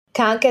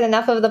Can't get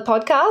enough of the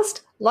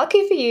podcast?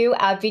 Lucky for you,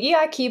 our Video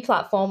IQ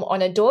platform on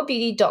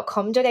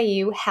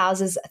adorebeauty.com.au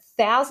houses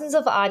thousands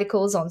of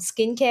articles on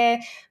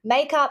skincare,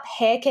 makeup,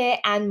 hair care,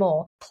 and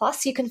more.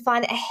 Plus, you can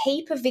find a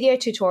heap of video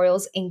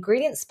tutorials,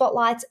 ingredient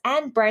spotlights,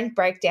 and brand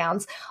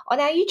breakdowns on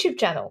our YouTube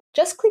channel.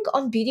 Just click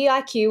on Beauty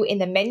IQ in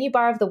the menu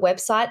bar of the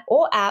website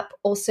or app,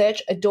 or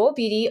search Adore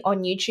Beauty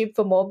on YouTube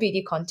for more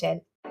beauty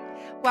content.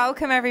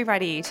 Welcome,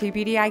 everybody, to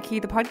Beauty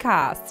IQ, the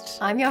podcast.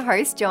 I'm your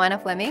host, Joanna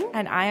Fleming.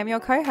 And I am your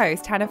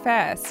co-host, Hannah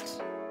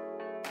First.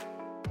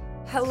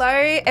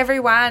 Hello,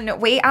 everyone.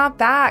 We are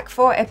back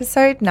for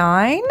episode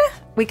 9.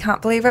 We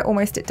can't believe we're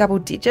almost at double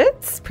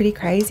digits. Pretty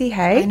crazy,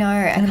 hey? I know.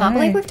 I can't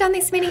believe we've done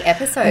this many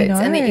episodes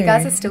and that you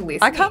guys are still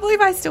listening. I can't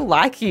believe I still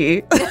like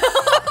you.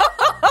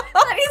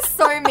 That is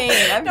so mean.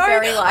 I'm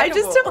very likable. I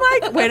just am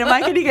like, when am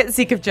I going to get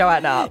sick of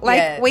Joanna?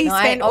 I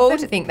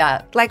often think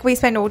that. Like, we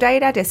spend all day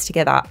at our desk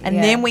together and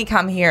then we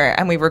come here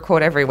and we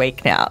record every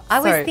week now. I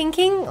was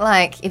thinking,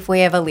 like, if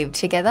we ever lived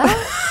together,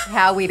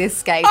 how we'd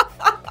escape.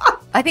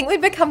 I think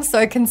we'd become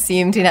so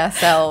consumed in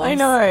ourselves. I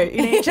know,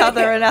 in each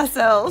other and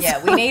ourselves.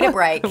 Yeah, we need a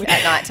break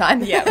at night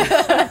time.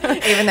 Yeah.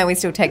 Even though we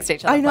still text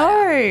each other. I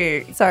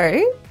know.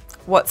 So,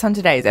 what's on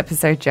today's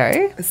episode,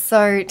 Jo?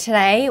 So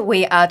today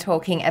we are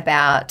talking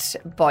about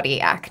body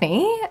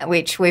acne,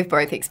 which we've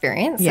both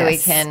experienced. Yes. So we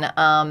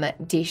can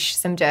dish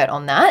some dirt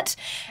on that.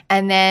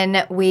 And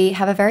then we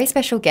have a very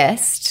special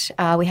guest.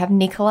 We have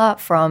Nicola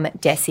from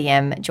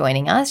Deciem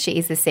joining us. She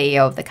is the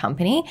CEO of the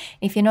company.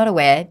 If you're not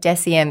aware,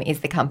 Deciem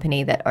is the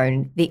company that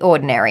owned The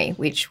Ordinary,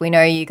 which we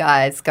know you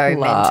guys go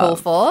mental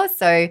for.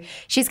 So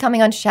she's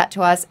coming on to chat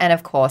to us, and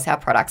of course our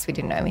products we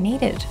didn't know we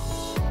needed.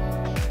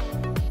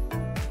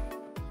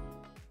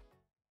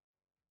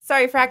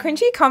 So for our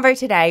cringy convo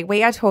today,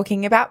 we are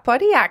talking about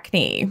body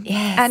acne.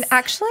 Yes. And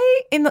actually,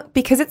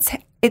 because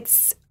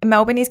it's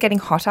Melbourne is getting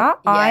hotter,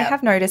 I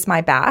have noticed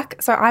my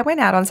back. So I went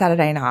out on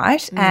Saturday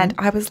night and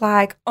I was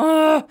like,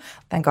 oh,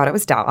 thank God it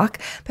was dark.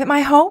 But my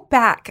whole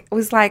back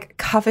was like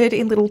covered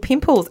in little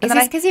pimples. Is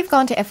this because you've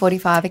gone to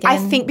F45 again? I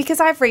think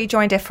because I've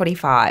rejoined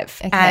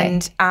F45. Okay.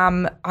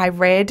 And I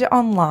read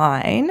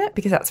online,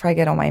 because that's where I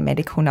get all my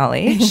medical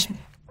knowledge,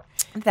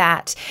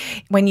 that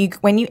when you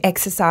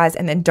exercise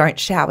and then don't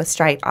shower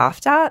straight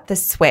after, the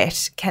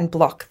sweat can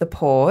block the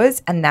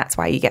pores, and that's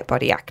why you get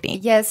body acne.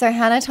 Yeah, so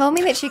Hannah told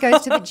me that she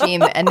goes to the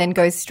gym and then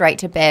goes straight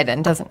to bed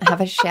and doesn't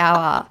have a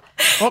shower.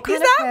 What kind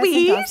Is that of person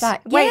weird? does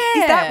that? Wait,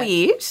 Yeah. is that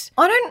weird?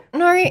 I don't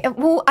know.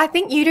 Well, I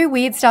think you do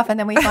weird stuff and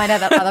then we find out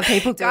that other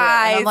people do it.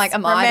 And I'm like,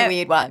 am I the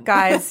weird one?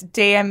 Guys,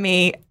 DM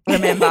me.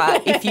 Remember,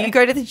 if you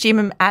go to the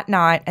gym at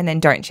night and then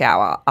don't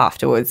shower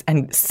afterwards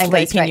and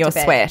sleep in your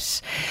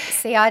sweat.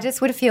 See, I just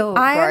would feel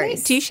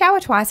gross. Do you shower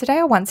twice a day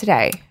or once a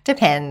day?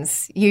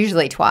 Depends.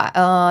 Usually twice.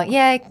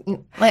 Yeah, give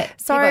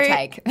or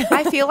take.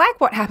 I feel like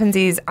what happens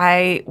is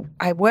I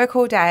work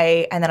all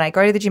day and then I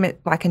go to the gym at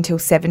like until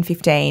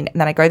 7:15,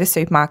 and then I go to the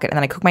supermarket and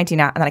then I cook my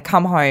dinner and then I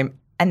come home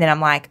and then I'm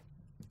like,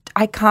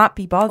 I can't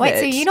be bothered. Wait,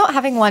 so you're not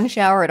having one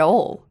shower at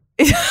all?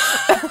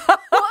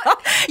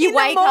 You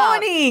wake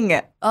up. In the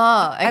morning.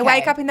 Oh, okay. I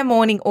wake up in the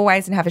morning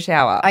always and have a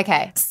shower.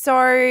 Okay.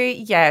 So,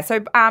 yeah.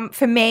 So,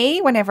 for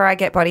me, whenever I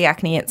get body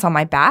acne, it's on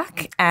my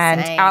back,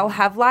 and Same. I'll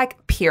have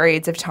like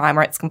periods of time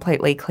where it's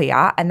completely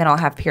clear, and then I'll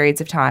have periods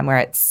of time where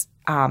it's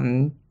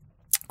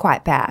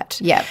quite bad.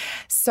 Yeah.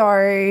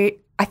 So,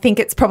 I think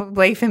it's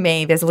probably, for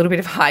me, there's a little bit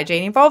of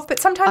hygiene involved, but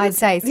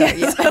sometimes I'd say so,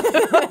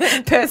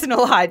 yeah.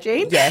 Personal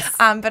hygiene. Yes.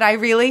 But I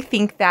really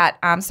think that,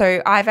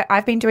 so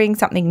I've been doing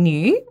something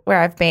new where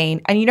I've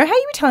been, and you know how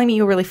you were telling me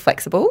you were really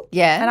flexible?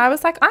 Yeah. And I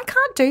was like, I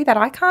can't do that.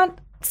 I can't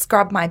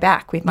scrub my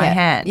back with my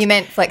hand. You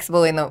meant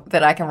flexible in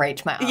that I can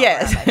reach my arm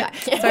Yes. around my back.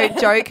 So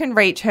Jo can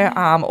reach her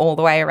arm all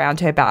the way around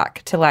her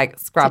back to like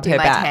scrub To do her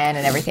my back. tan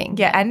and everything.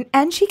 Yeah,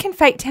 and she can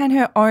fake tan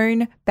her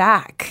own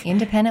back.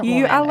 Independent You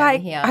woman are over like,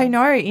 here. I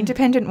know,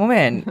 independent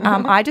woman.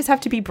 I just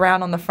have to be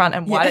brown on the front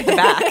and white at the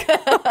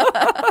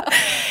back.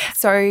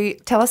 So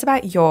tell us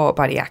about your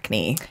body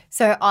acne.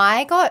 So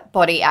I got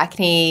body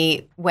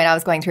acne when I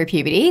was going through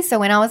puberty. So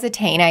when I was a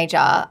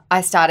teenager,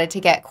 I started to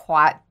get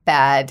quite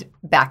bad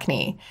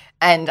backne,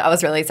 and I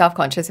was really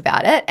self-conscious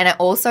about it. And I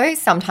also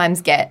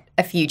sometimes get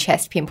a few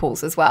chest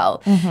pimples as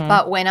well. Mm-hmm.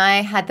 But when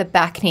I had the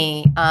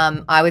backne,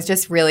 I was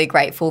just really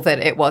grateful that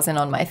it wasn't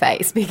on my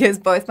face, because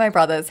both my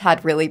brothers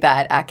had really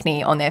bad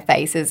acne on their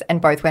faces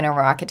and both went on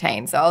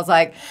Roaccutane. So I was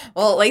like,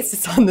 well, at least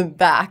it's on the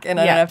back and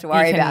I don't have to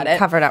worry about it.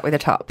 Cover it up with a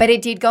top. But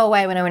it did go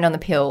away when I went on the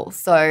pill.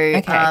 So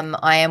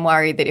I am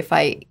worried that if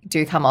I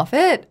do come off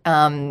it,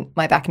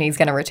 my backne is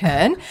going to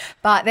return.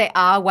 But there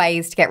are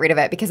ways to get rid of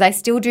it, because I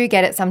still do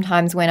get it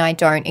sometimes when I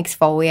don't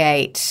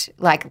exfoliate.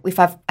 Like if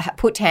I've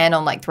put tan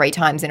on like 3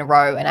 times in a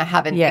row and I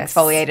haven't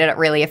exfoliated it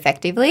really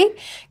effectively,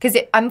 because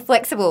I'm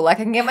flexible. Like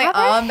I can get my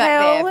arm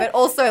back there, but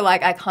also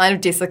like I kind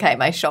of dislocate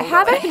my shoulder.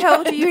 How the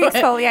hell do you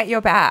exfoliate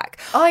your back?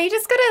 Oh, you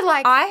just got to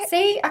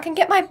I can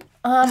get my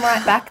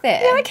Right back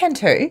there. Yeah, I can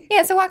too.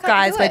 Yeah, so why can't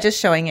Guys, you do we're it? just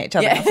showing each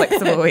other how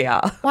flexible we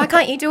are. Why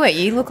can't you do it?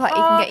 You look like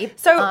you can get your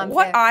So arms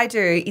what there. I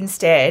do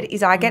instead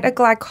is I get a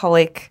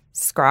glycolic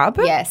scrub.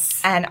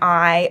 Yes. And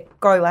I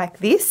go like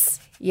this.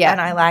 Yeah.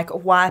 And I like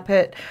wipe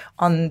it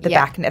on the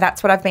back.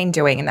 That's what I've been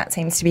doing, and that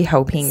seems to be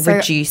helping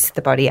reduce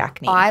the body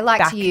acne. I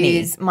like to Backne.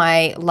 use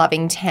my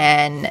Loving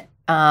Tan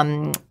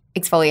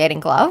exfoliating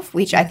glove,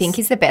 which I think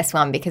is the best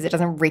one because it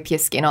doesn't rip your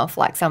skin off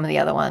like some of the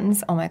other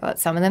ones. Oh my God,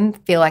 some of them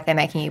feel like they're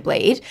making you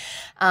bleed.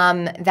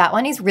 That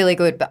one is really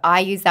good, but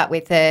I use that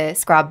with the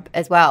scrub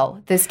as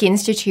well. The Skin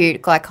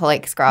Institute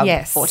Glycolic Scrub,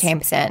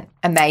 14%.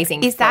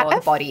 Amazing Is for that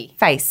the body.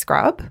 face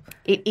scrub?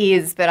 It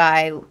is, but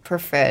I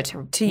prefer to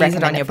use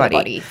it on your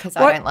body. because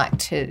I don't like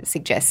to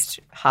suggest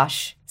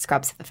harsh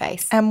scrubs for the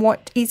face. And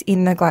what is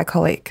in the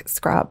glycolic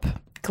scrub?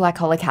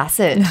 Glycolic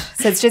acid.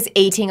 So it's just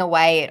eating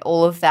away at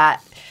all of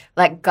that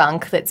like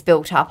gunk that's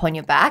built up on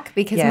your back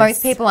because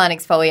most people aren't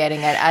exfoliating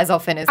it as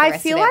often as the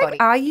rest feel of their like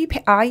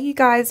body. are you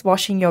guys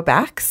washing your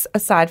backs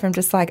aside from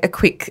just like a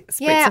quick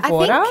spritz of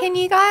water? I think, can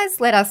you guys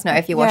let us know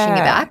if you're washing your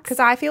back? Because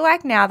I feel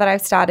like now that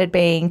I've started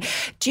being,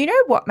 do you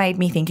know what made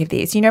me think of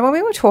this? You know when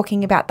we were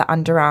talking about the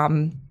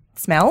underarm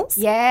smells?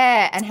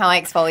 Yeah, and how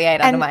I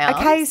exfoliate under my arms.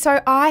 Okay,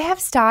 so I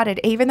have started,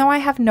 even though I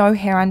have no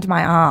hair under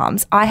my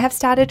arms, I have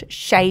started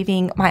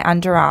shaving my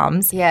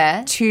underarms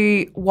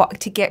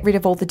to get rid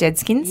of all the dead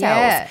skin cells.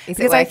 Yeah. Is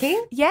it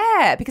working?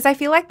 Because I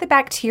feel like the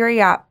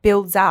bacteria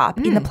builds up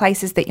in the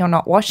places that you're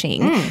not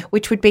washing,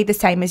 which would be the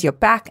same as your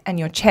back and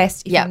your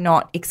chest if you're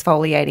not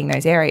exfoliating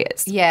those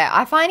areas. Yeah,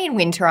 I find in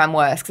winter I'm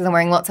worse because I'm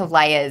wearing lots of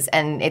layers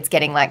and it's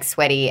getting like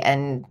sweaty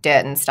and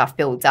dirt and stuff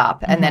builds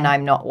up and then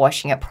I'm not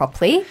washing it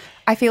properly.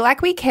 I feel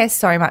like we care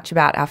so much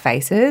about our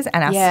faces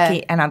and our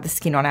skin and the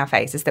skin on our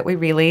faces that we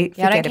really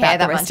forget about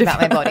the rest of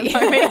my body. As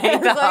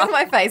long as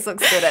my face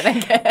looks good, I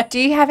don't care. Do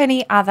you have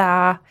any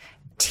other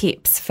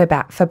tips for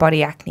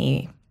body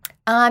acne?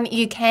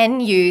 You can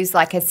use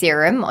like a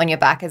serum on your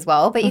back as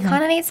well, but you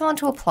kind of need someone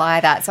to apply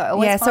that. So I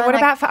always so what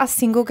about for us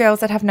single girls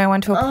that have no one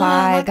to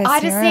apply their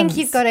I just think serums?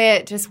 you've got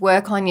to just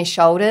work on your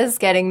shoulders,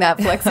 getting that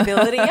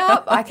flexibility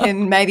up. I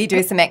can maybe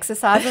do some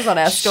exercises on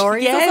our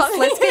stories. or something.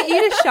 Let's get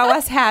you to show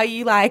us how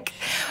you I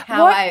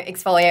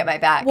exfoliate my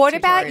back. What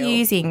about tutorial.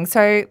 using?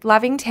 So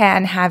Loving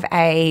Tan have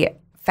a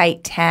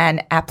fake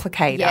tan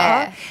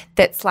applicator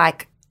that's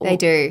like. They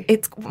do.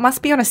 It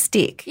must be on a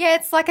stick. Yeah,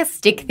 it's like a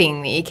stick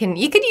thing that you could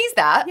use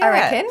that. I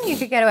reckon you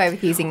could get away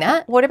with using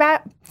that. What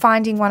about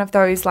finding one of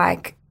those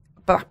like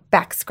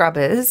back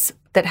scrubbers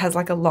that has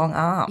like a long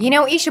arm? You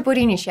know what you should put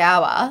in your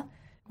shower?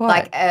 What?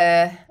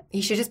 Like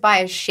you should just buy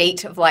a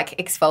sheet of like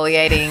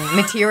exfoliating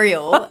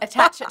material,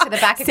 attach it to the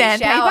back of your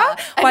shower.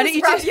 Why don't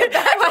you just your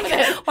back on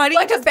it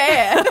like a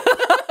bear?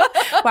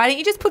 Why don't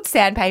you just put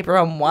sandpaper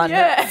on one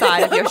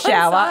side of your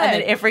shower and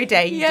then every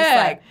day you just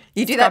like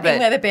you do that thing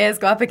where the bears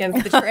go up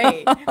against the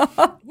tree.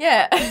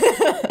 Yeah.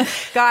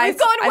 Guys, we've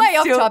gone way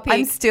off topic.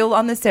 I'm still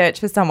on the search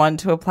for someone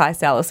to apply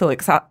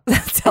salicylic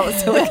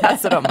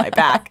acid on my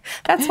back.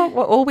 That's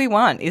all we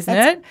want, isn't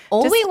it?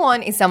 All we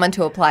want is someone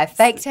to apply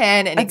fake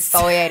tan and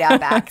exfoliate our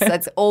backs.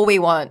 That's all we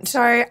want.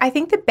 So I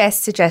think the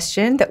best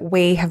suggestion that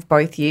we have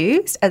both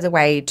used as a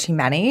way to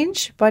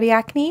manage body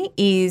acne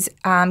is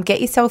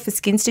get yourself a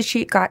Skin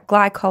Institute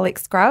glycolic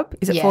scrub.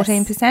 Is it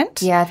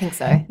 14%? Yeah, I think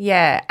so.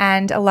 Yeah,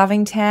 and a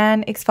Loving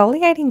Tan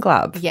exfoliating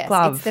glove. Yes,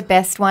 it's the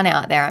best one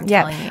out there, I'm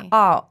telling you.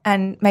 Oh,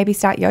 and maybe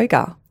start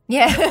yoga.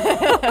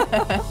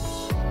 Yeah.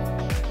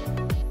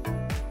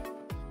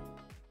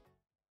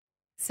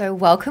 So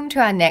welcome to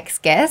our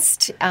next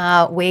guest.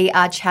 We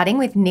are chatting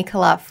with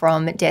Nicola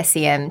from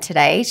Deciem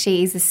today.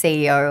 She's the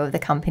CEO of the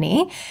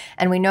company,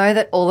 and we know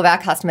that all of our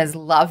customers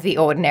love The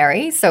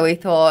Ordinary, so we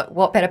thought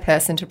what better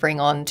person to bring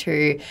on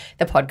to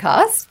the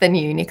podcast than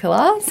you,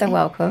 Nicola. So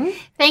welcome.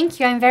 Thank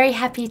you. I'm very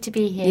happy to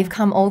be here. You've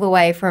come all the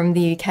way from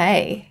the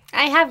UK.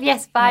 I have,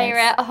 yes,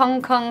 via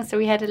Hong Kong. So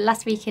we had it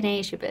last week in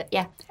Asia, but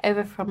yeah,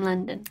 over from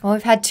London. Well,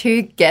 we've had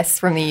two guests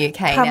from the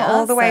UK Come now.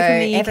 all the way from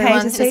the UK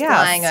everyone's to see just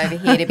us. flying over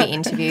here to be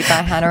interviewed by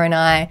Hannah and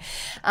I.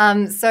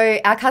 So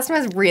our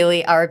customers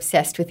really are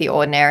obsessed with The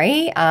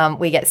Ordinary.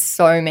 We get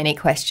so many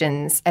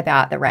questions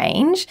about the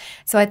range.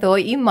 So I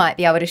thought you might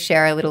be able to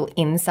share a little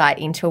insight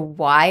into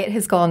why it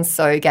has gone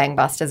so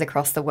gangbusters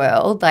across the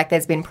world. Like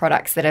there's been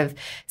products that have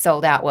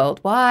sold out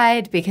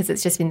worldwide because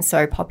it's just been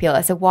so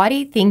popular. So why do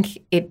you think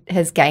it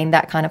has gained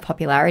that kind of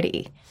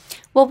popularity?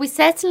 Well, we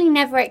certainly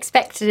never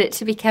expected it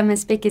to become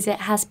as big as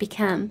it has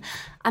become.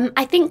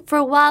 I think for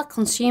a while,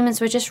 consumers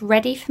were just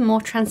ready for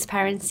more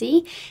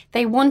transparency.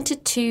 They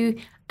wanted to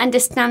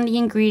understand the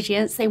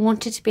ingredients. They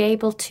wanted to be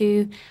able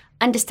to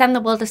understand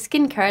the world of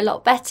skincare a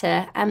lot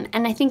better. And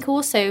I think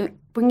also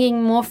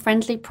bringing more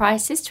friendly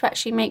prices to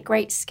actually make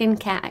great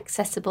skincare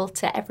accessible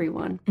to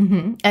everyone.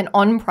 Mm-hmm. And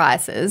on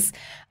prices,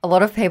 a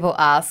lot of people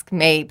ask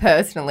me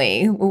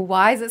personally, well,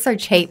 why is it so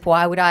cheap?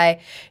 Why would I,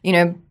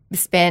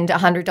 spend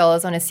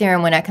 $100 on a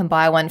serum when I can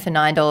buy one for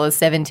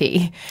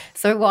 $9.70?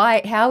 So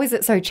how is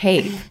it so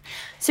cheap?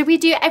 So we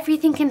do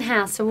everything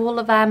in-house. So all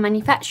of our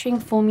manufacturing,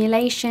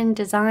 formulation,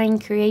 design,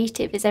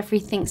 creative is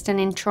everything's done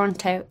in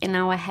Toronto in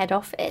our head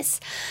office.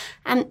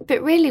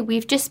 But really,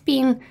 we've just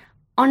been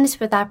honest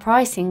with our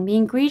pricing. The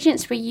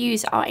ingredients we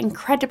use are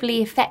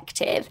incredibly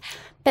effective,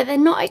 but they're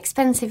not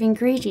expensive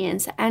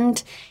ingredients.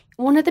 And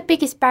one of the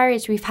biggest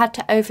barriers we've had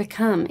to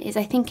overcome is,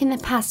 I think in the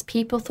past,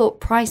 people thought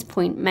price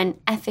point meant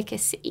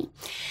efficacy.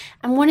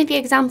 And one of the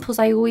examples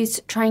I always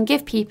try and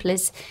give people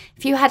is,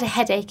 if you had a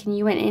headache and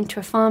you went into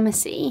a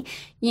pharmacy,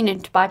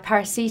 to buy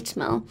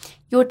paracetamol,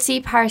 you would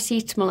see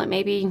paracetamol at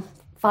maybe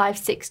 $5,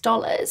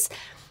 $6.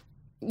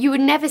 You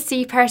would never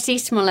see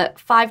paracetamol at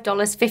 $5,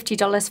 $50,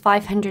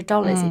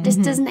 $500. It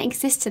just doesn't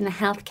exist in the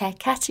healthcare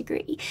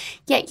category.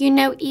 Yet,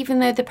 even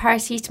though the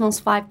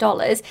paracetamol's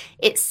 $5,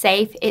 it's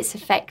safe, it's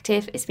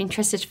effective, it's been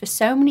trusted for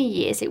so many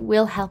years, it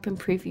will help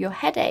improve your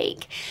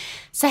headache.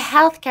 So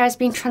healthcare has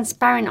been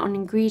transparent on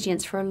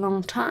ingredients for a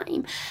long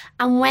time.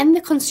 And when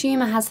the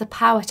consumer has the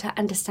power to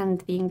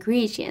understand the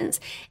ingredients,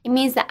 it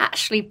means that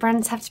actually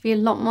brands have to be a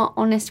lot more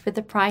honest with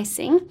the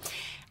pricing.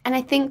 And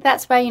I think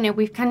that's where,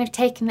 we've kind of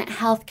taken that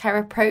healthcare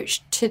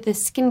approach to the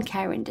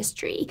skincare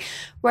industry,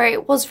 where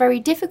it was very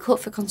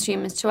difficult for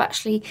consumers to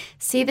actually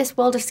see this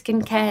world of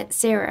skincare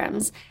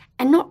serums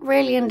and not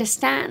really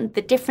understand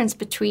the difference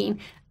between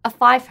a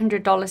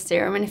 $500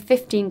 serum and a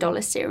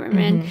 $15 serum.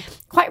 And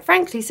quite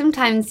frankly,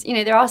 sometimes,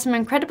 there are some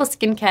incredible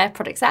skincare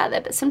products out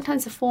there, but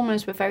sometimes the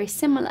formulas were very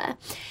similar.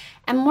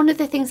 And one of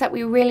the things that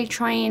we really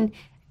try and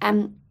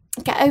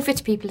get over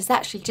to people is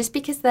actually, just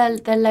because they're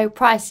low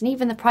price, and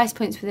even the price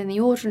points within The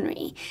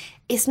Ordinary,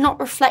 it's not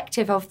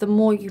reflective of the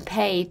more you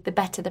pay, the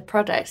better the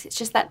product. It's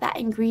just that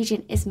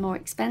ingredient is more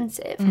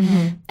expensive.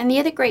 And the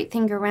other great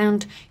thing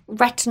around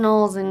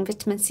retinols and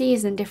vitamin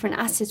C's and different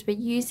acids we're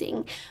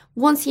using,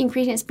 once the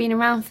ingredient's been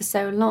around for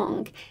so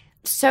long,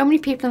 so many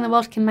people in the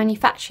world can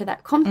manufacture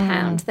that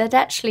compound that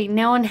actually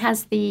no one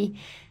has the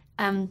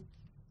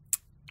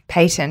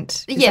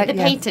patent.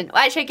 Patent.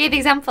 Well, actually, I gave the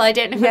example. I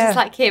don't know what it's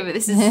like here, but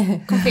this is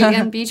completely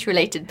unbeauty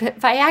related. But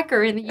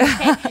Viagra in the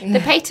UK,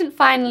 the patent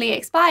finally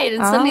expired,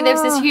 and suddenly there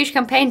was this huge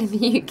campaign in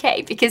the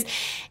UK because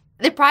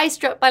the price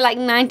dropped by like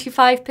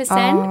 95%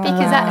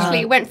 because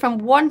actually it went from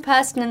one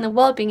person in the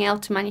world being able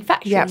to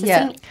manufacture it to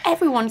suddenly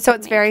everyone. So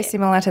it's very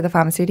similar to the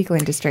pharmaceutical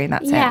industry in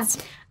that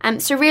sense.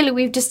 So really,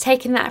 we've just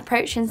taken that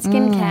approach in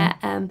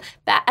skincare.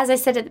 But as I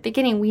said at the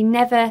beginning, we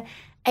never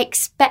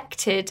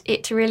expected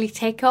it to really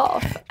take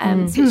off.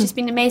 So it's just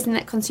been amazing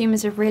that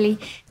consumers have really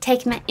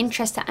taken that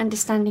interest to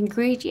understand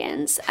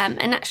ingredients and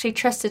actually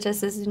trusted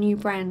us as a new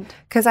brand.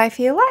 Because I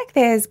feel like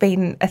there's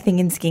been a thing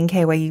in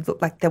skincare where you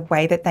look like the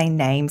way that they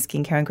name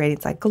skincare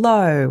ingredients, like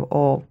Glow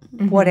or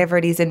whatever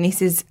it is, and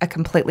this is a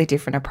completely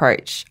different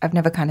approach. I've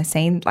never kind of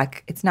seen,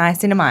 like, it's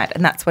niacinamide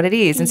and that's what it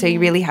is, and so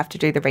you really have to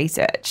do the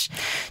research.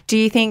 Do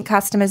you think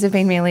customers have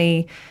been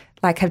really,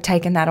 have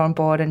taken that on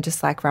board and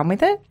just run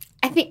with it?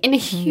 I think in a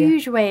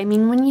huge way. I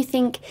mean, when you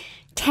think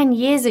 10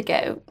 years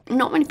ago,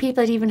 not many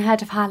people had even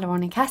heard of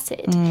hyaluronic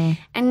acid.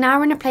 And now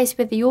we're in a place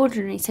with The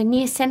Ordinary. So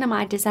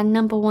niacinamide is our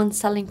number one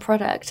selling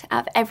product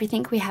out of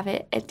everything we have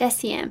at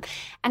Deciem.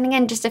 And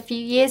again, just a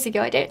few years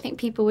ago, I don't think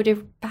people would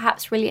have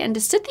perhaps really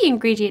understood the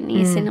ingredient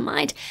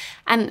niacinamide.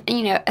 And,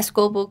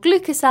 ascorbyl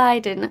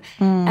glucoside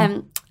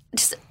and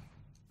just...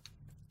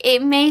 It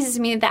amazes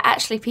me that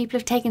actually people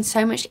have taken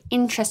so much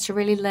interest to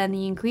really learn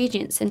the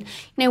ingredients. And,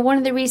 one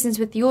of the reasons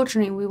with The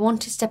Ordinary, we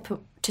want to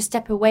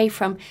step away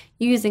from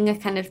using a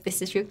kind of,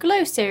 this is your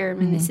glow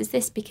serum and this is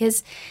this,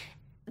 because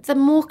the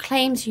more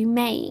claims you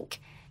make,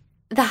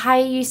 the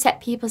higher you set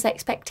people's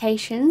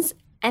expectations,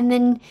 and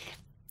then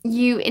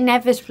you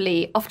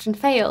inevitably often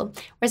fail.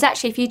 Whereas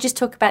actually, if you just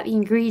talk about the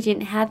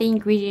ingredient, how the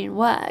ingredient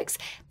works,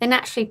 then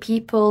actually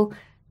people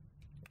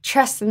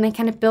trust and they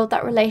kind of build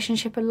that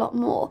relationship a lot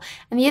more.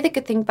 And the other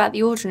good thing about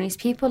The Ordinary is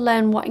people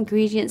learn what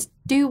ingredients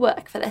do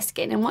work for their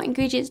skin and what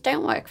ingredients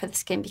don't work for the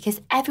skin,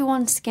 because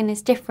everyone's skin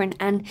is different,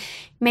 and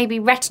maybe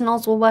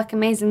retinols will work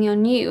amazingly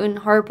on you and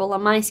horrible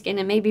on my skin,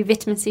 and maybe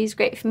vitamin C is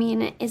great for me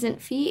and it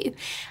isn't for you.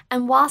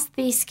 And whilst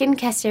these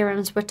skincare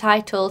serums were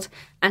titled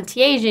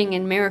anti-aging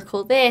and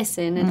miracle this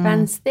and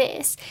advance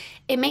this,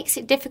 it makes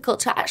it difficult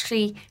to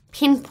actually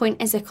pinpoint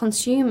as a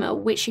consumer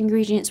which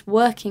ingredient's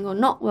working or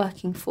not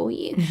working for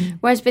you.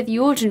 Whereas with The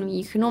Ordinary,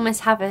 you can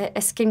almost have a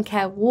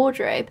skincare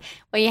wardrobe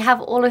where you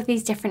have all of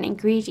these different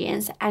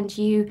ingredients, and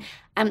you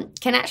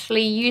can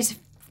actually use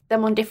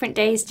them on different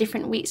days,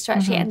 different weeks to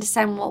actually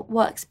understand what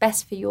works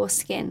best for your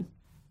skin.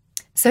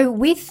 So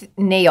with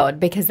NIOD,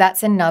 because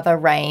that's another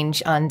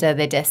range under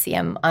the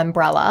Deciem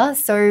umbrella,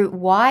 so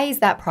why is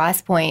that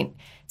price point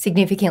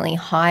significantly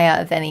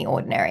higher than The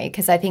Ordinary?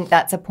 Because I think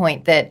that's a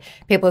point that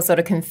people are sort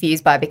of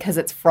confused by, because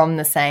it's from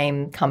the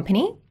same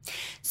company.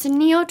 So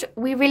Neod,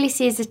 we really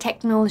see as a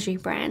technology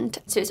brand.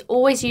 So it's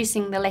always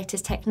using the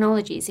latest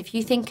technologies. If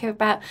you think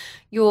about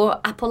your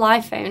Apple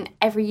iPhone,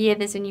 every year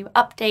there's a new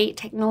update,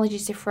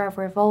 technologies are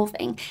forever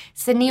evolving.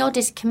 So Neod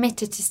is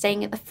committed to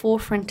staying at the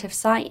forefront of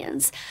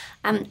science.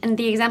 And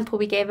the example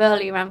we gave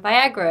earlier around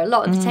Viagra, a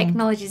lot of the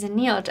technologies in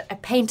Neod are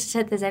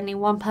patented. There's only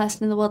one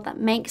person in the world that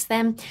makes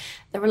them.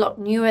 They're a lot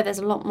newer. There's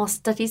a lot more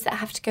studies that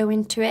have to go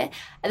into it.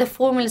 The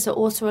formulas are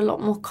also a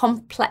lot more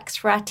complex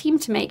for our team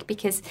to make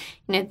because,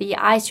 the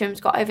eye serum's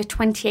got over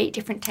 28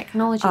 different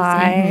technologies.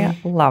 I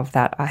love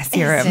that eye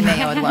serum. It's the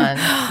Neod one.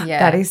 Yeah.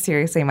 That is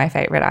seriously my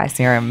favourite eye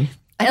serum.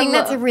 I think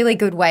that's a really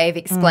good way of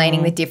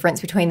explaining the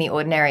difference between the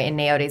Ordinary and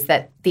Neod is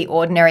that the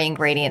Ordinary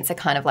ingredients are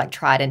kind of like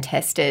tried and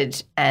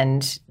tested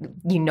and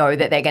you know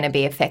that they're going to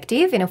be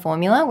effective in a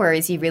formula,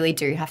 whereas you really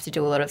do have to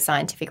do a lot of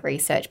scientific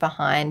research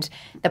behind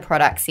the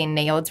products in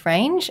Neod's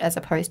range as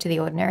opposed to the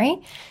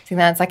Ordinary. So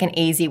that's like an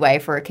easy way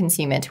for a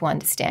consumer to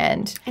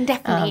understand And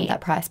definitely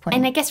that price point.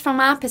 And I guess from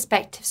our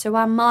perspective, so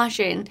our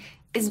margin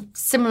is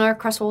similar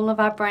across all of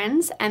our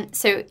brands. And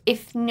so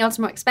if Neod's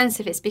more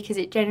expensive, it's because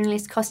it generally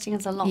is costing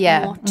us a lot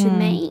more to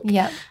make.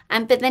 Yeah.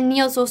 But then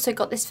Neod's also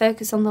got this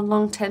focus on the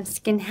long-term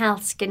skin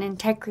health, skin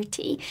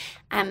integrity.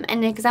 And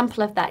an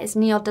example of that is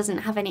Neod doesn't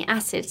have any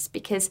acids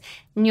because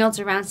Neod's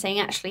around saying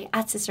actually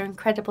acids are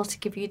incredible to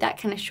give you that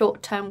kind of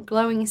short-term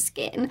glowing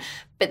skin,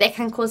 but they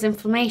can cause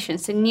inflammation.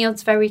 So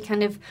Neod's very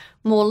kind of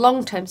more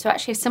long-term. So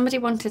actually if somebody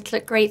wanted to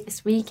look great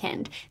this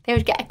weekend, they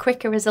would get a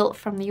quicker result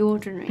from the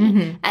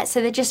Ordinary.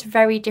 So they're just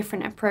very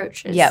different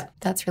approaches. Yep,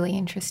 that's really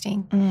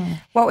interesting.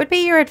 What would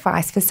be your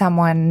advice for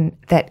someone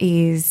that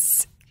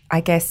is, I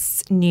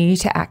guess, new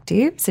to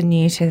actives and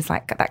new to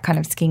like that kind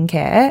of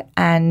skincare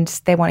and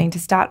they're wanting to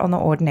start on the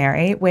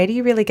Ordinary? Where do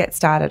you really get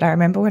started? I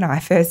remember when I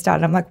first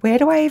started, I'm like, where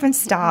do I even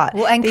start?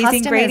 Well, and These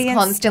customers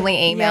ingredients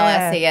constantly email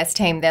our CS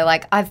team. They're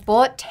like, I've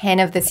bought 10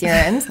 of the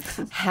serums.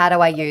 How do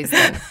I use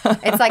them?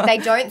 It's like they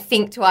don't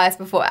think twice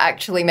before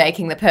actually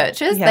making the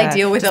purchase. Yeah. They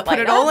deal with Just it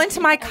later. put it all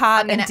into my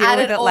cart and deal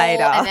with it all,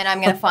 later. And then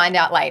I'm going to find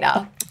out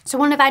later. So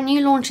one of our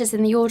new launches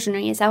in the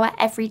Ordinary is our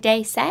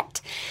Everyday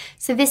Set.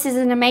 So this is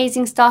an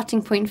amazing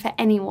starting point for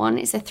anyone.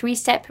 It's a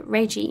 3-step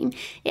regime.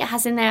 It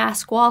has in there our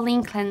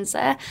squalene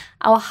cleanser,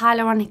 our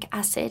hyaluronic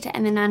acid,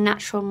 and then our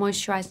natural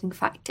moisturising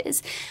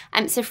factors.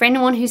 So for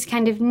anyone who's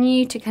kind of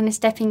new to kind of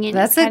stepping in,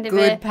 That's it's kind a of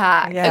good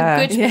pack.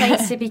 a good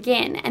place to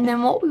begin. And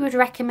then what we would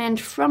recommend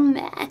from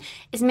there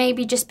is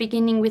maybe just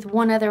beginning with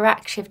one other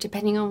active,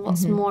 depending on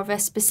what's more of a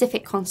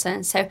specific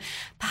concern. So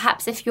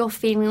perhaps if you're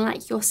feeling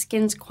like your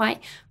skin's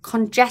quite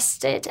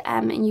congested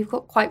and you've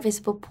got quite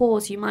visible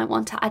pores, you might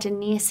want to add a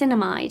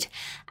niacinamide.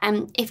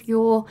 If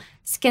your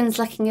skin's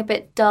looking a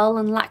bit dull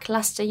and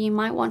lackluster, you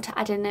might want to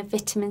add in a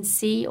vitamin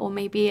C or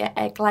maybe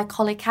a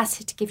glycolic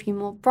acid to give you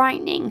more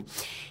brightening.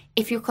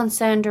 If you're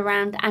concerned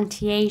around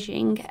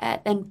anti-aging,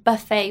 then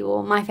Buffet,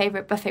 or my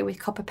favourite Buffet with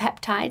copper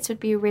peptides, would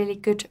be a really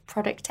good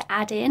product to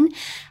add in.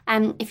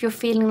 If you're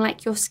feeling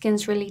like your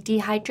skin's really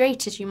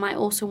dehydrated, you might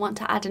also want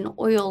to add an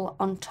oil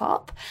on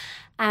top.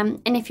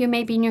 And if you're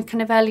maybe in your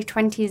kind of early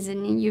 20s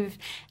and you're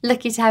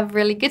lucky to have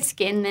really good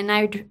skin, then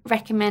I would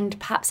recommend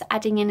perhaps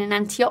adding in an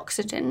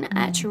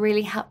antioxidant to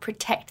really help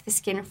protect the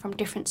skin from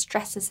different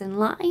stresses in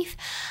life.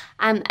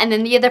 And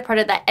then the other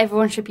product that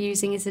everyone should be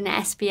using is an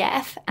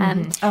SPF.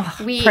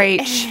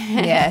 Preach.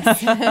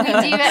 Yes.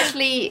 We do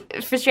actually,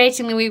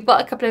 frustratingly, we've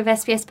got a couple of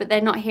SPFs, but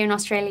they're not here in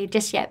Australia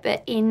just yet.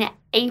 But in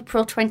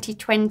April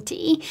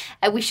 2020,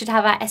 we should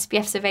have our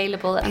SPFs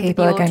available.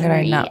 People are going to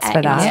go nuts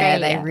for that. Yeah,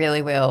 they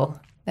really will.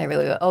 They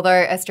really will. Although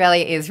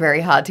Australia is very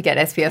hard to get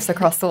SPFs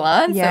across the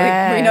line, so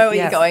we know what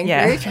you're going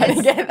through trying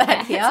to get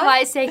that here. That's why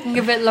it's taking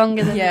a bit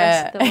longer than the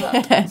rest of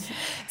the world.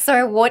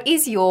 So what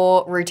is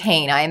your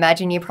routine? I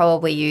imagine you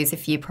probably use a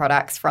few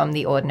products from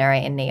the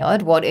Ordinary and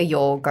Neod. What are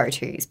your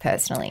go-tos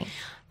personally?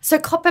 So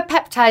copper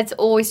peptides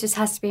always just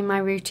has to be in my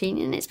routine,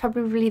 and it's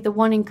probably really the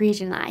one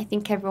ingredient that I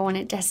think everyone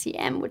at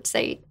DECIEM would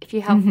say if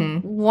you have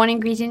one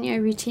ingredient in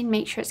your routine,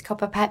 make sure it's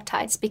copper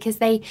peptides because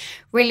they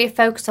really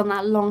focus on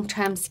that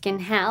long-term skin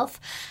health.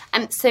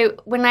 So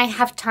when I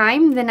have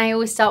time, then I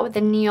always start with the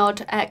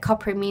Neod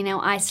Copper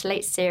Amino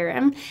Isolate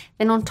Serum.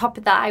 Then on top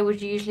of that, I would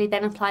usually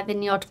then apply the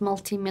Neod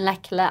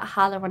Multi-Molecular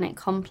Hyaluronic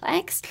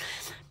Complex.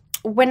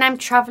 When I'm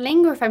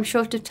traveling or if I'm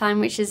short of time,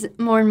 which is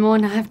more and more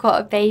now I've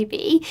got a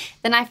baby,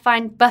 then I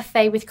find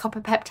Buffet with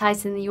copper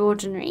peptides in the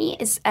Ordinary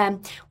is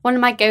one of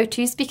my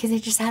go-tos because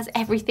it just has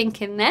everything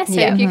in there. So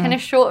if you're kind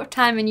of short of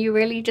time and you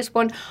really just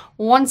want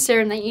one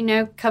serum that you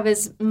know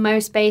covers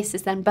most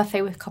bases, then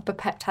Buffet with copper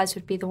peptides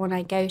would be the one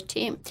I go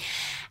to.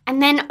 And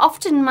then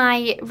often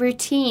my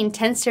routine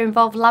tends to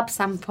involve lab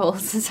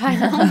samples. So I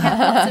normally have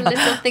lots of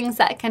little things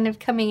that are kind of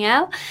coming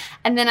out.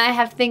 And then I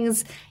have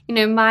things,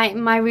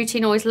 my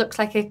routine always looks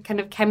like a kind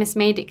of chemist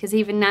made it, because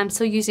even now I'm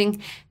still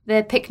using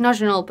the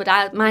pycnogenol,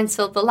 but mine's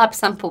still the lab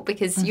sample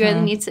because you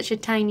only need such a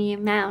tiny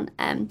amount.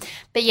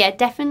 But yeah,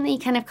 definitely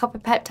kind of copper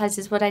peptides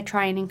is what I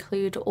try and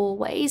include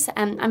always.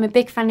 I'm a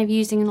big fan of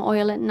using an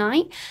oil at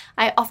night.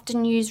 I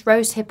often use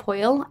rosehip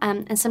oil,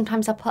 and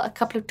sometimes I'll put a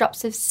couple of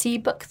drops of sea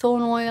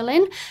buckthorn oil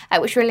in,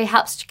 which really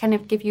helps to kind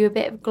of give you a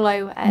bit of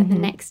glow the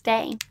next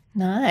day.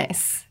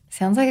 Nice.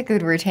 Sounds like a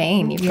good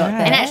routine you've got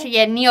there. And actually,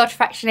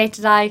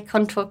 neotrafractionated eye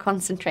contour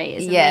concentrate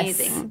is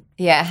amazing.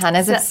 Yeah,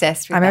 Hannah's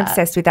obsessed with that. I'm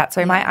obsessed with that.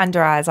 So my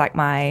under eye is like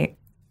my...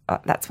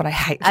 that's what I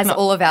hate. As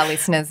all of our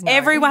listeners know.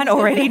 Everyone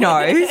already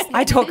knows.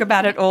 I talk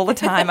about it all the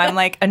time. I'm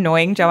like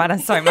annoying Joanna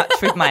so much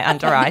with my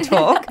under eye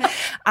talk.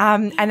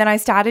 And then I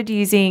started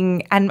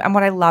using, and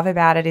what I love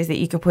about it is that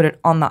you can put it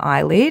on the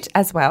eyelid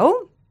as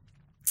well.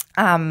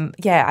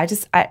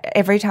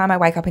 Every time I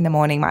wake up in the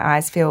morning, my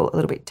eyes feel a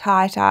little bit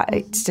tighter.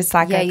 It's just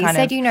like you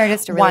said you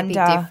noticed a really big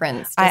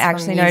difference. I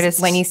actually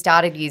noticed when you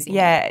started using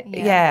it.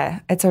 Yeah.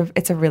 It's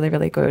a really,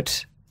 really good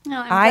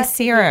eye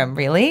serum.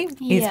 Really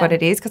is what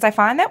it is, because I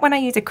find that when I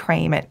use a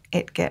cream,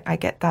 I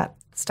get that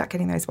stuck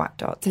getting those white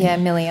dots. Yeah,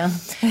 Milia.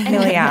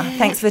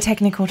 Thanks for the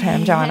technical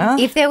term, Joanna.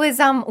 If there was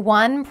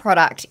one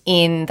product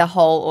in the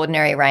whole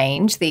Ordinary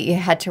range that you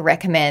had to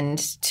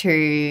recommend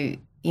to,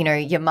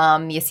 your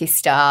mum, your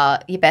sister,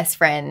 your best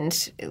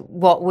friend,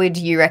 what would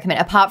you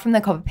recommend, apart from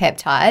the copper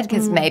peptide,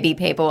 because maybe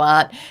people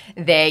aren't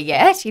there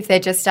yet, if they're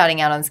just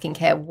starting out on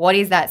skincare, what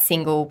is that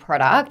single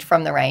product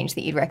from the range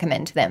that you'd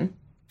recommend to them?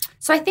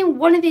 So I think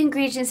one of the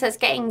ingredients that's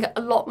getting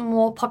a lot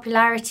more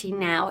popularity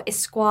now is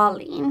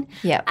squalene.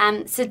 Yeah.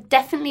 So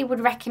definitely would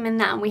recommend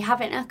that. And we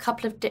have it in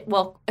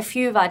a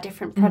few of our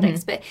different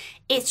products, but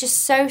it's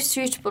just so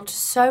suitable to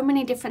so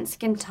many different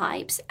skin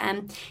types.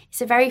 It's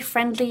a very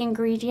friendly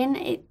ingredient.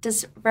 It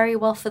does very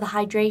well for the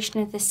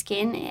hydration of the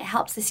skin. It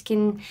helps the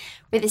skin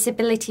with its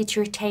ability to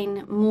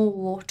retain more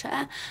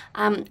water.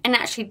 And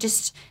actually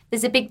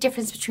there's a big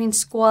difference between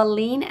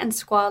squalene and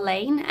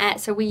squalane.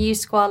 So we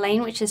use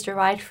squalane, which is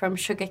derived from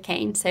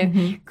sugarcane, so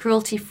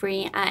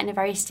cruelty-free and a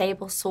very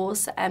stable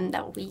source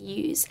that we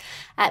use.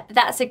 But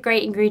that's a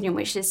great ingredient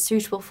which is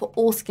suitable for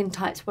all skin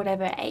types,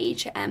 whatever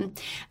age. And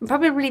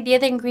probably the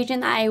other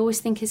ingredient that I always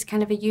think is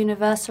kind of a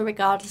universal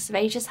regardless of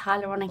age is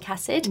hyaluronic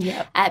acid,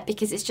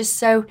 because it's just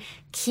so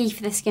key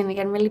for the skin,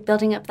 again, really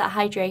building up that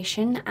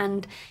hydration.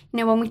 And,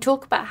 when we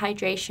talk about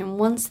hydration,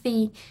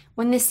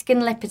 when the skin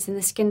lipids and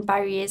the skin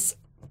barriers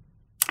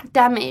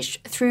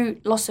damaged through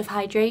loss of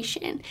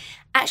hydration,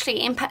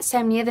 actually impacts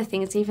so many other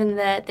things, even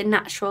the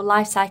natural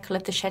life cycle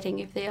of the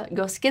shedding of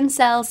your skin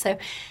cells. So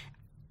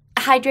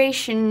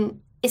hydration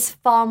is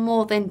far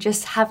more than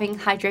just having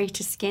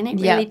hydrated skin. It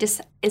really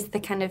just is the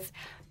kind of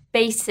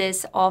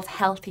basis of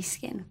healthy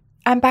skin.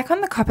 I'm back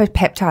on the copper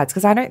peptides,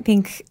 because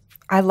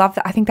I love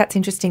that. I think that's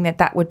interesting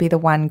that would be the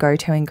one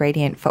go-to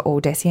ingredient for all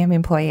Deciem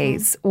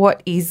employees.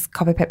 What is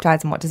copper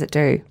peptides and what does it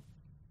do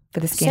for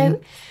the skin?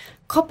 So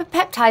copper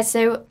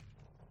peptides,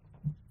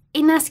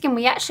 in our skin,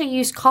 we actually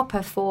use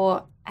copper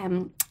for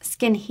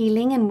skin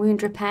healing and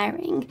wound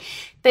repairing,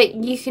 but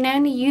you can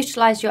only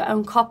utilize your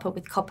own copper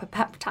with copper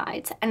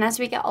peptides. And as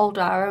we get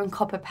older, our own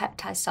copper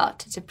peptides start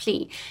to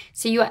deplete.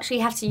 So you actually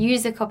have to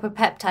use the copper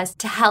peptides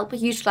to help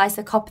utilize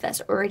the copper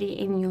that's already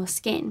in your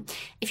skin.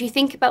 If you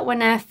think about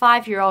when a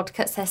 5-year-old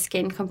cuts their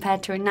skin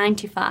compared to a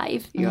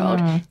 95-year-old,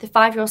 the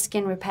 5-year-old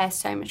skin repairs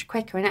so much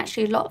quicker. And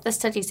actually, a lot of the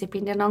studies have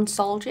been done on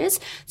soldiers.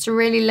 So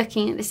really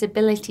looking at this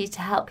ability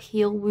to help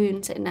heal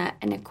wounds in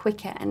a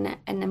quicker and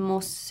a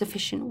more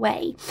sufficient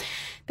way.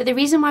 But the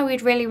reason why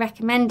we'd really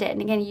recommend it, and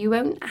again, you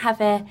won't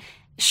have a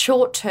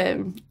short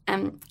term,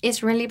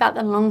 it's really about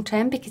the long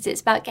term, because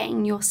it's about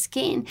getting your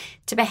skin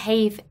to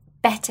behave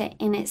better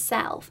in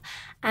itself.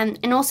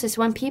 And also,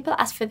 so when people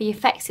ask for the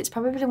effects, it's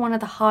probably one of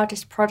the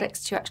hardest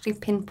products to actually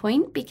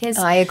pinpoint, because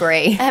I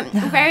agree.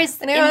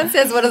 Whereas anyone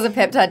says, what does a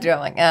peptide do? I'm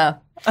like,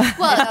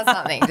 well, that's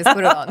nothing. Just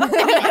put it on.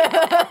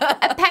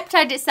 A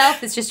peptide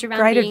itself is just around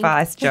Great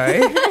advice, Jo.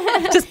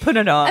 Just put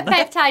it on. A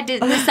peptide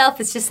in itself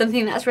is just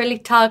something that's really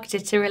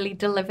targeted to really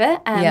deliver.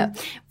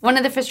 One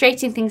of the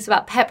frustrating things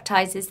about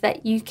peptides is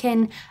that you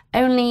can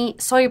only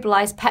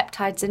solubilize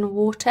peptides in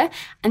water,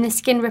 and the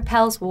skin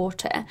repels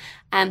water.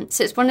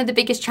 So it's one of the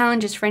biggest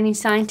challenges for any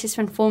scientist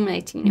when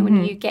formulating.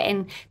 When you get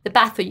in the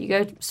bath or you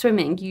go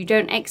swimming, you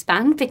don't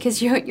expand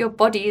because your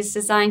body is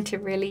designed to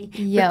really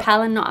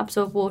repel and not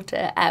absorb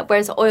water,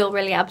 whereas oil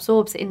really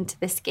absorbs into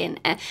the skin.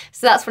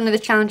 So that's one of the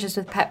challenges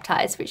with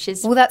peptides, which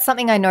is... Well, that's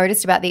something I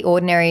noticed about the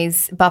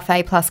Ordinary's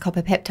Buffet Plus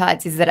Copper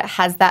Peptides, is that it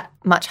has that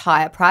much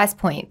higher price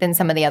point than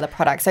some of the other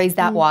products. So is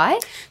that why?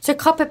 So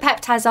copper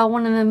peptides are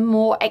one of the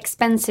more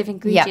expensive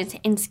ingredients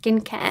in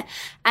skincare.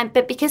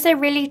 But because they're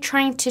really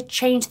trying to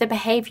change the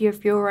behaviour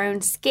of your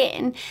own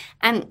skin,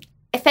 and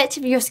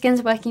effectively your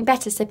skin's working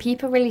better, so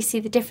people really see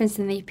the difference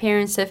in the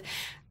appearance of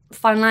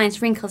fine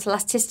lines, wrinkles,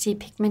 elasticity,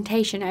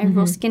 pigmentation,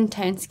 overall skin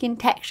tone, skin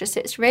texture. So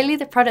it's really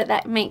the product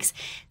that makes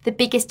the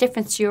biggest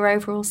difference to your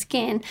overall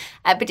skin.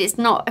 But it's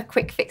not a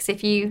quick fix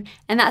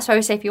and that's why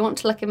we say if you want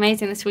to look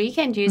amazing this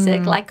weekend, use a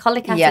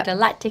glycolic acid or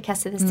lactic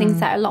acid. There's things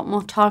that are a lot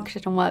more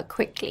targeted and work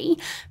quickly.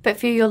 But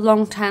for your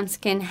long-term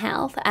skin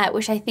health,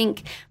 which I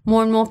think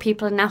more and more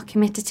people are now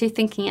committed to,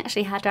 thinking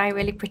actually, how do I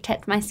really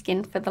protect my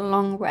skin for the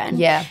long run?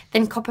 Yeah.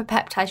 Then copper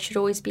peptides should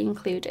always be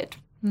included.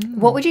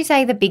 What would you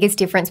say the biggest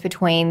difference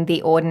between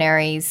the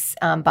Ordinary's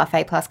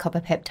Buffet Plus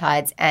Copper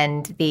Peptides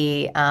and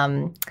the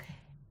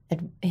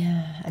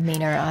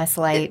amino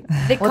isolate?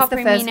 The What's copper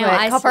the first amino word?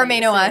 isolate. Copper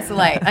amino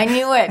isolate. I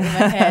knew it in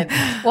my head.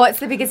 What's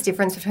the biggest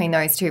difference between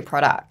those two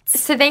products?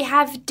 So they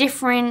have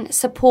different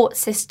support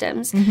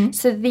systems.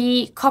 So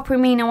the copper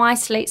amino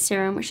isolate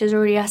serum, which is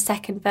already our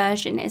second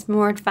version, is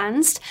more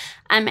advanced.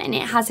 And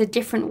it has a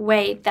different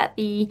way that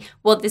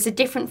there's a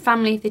different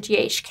family of the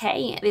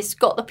GHK. It's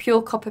got the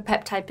pure copper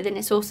peptide, but then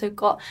it's also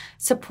got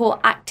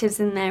support actives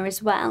in there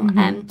as well.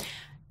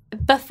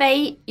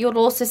 Buffet, you'll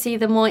also see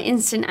the more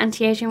instant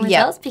anti-aging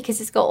results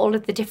because it's got all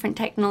of the different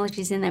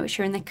technologies in there, which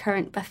are in the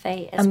current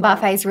Buffet as and well.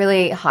 Buffet's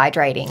really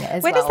hydrating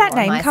as Where well. does that on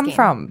name my come skin.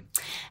 from?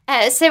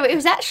 So it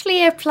was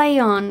actually a play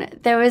on,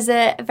 there was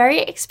a very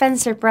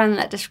expensive brand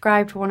that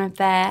described one of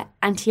their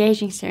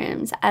anti-aging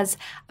serums as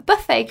a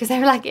buffet because they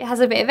were like, it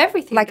has a bit of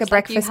everything. Like a just you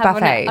breakfast have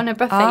buffet? On a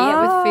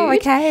buffet with food.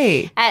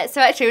 Okay.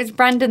 So actually it was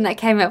Brandon that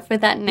came up with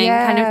that name,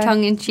 kind of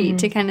tongue-in-cheek,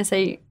 to kind of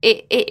say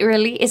it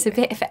really is a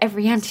bit of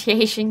every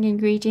anti-aging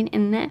ingredient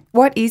in there.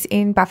 What is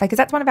in Buffet? Because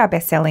that's one of our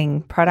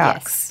best-selling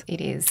products. Yes,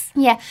 it is.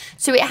 Yeah,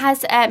 so it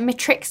has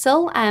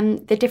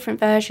matrixyl, the different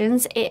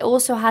versions. It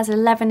also has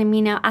 11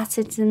 amino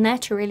acids in there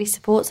to really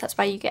support, so that's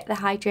why you get the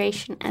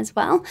hydration as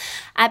well.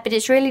 But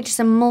it's really just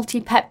a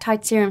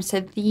multi-peptide serum, so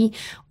the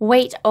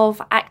weight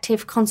of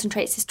active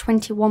concentrates is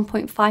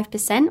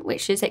 21.5%,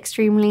 which is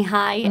extremely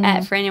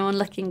high for anyone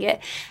looking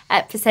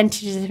at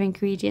percentages of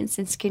ingredients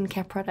in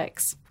skincare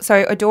products.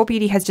 So Adore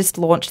Beauty has just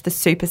launched the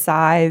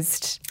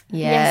supersized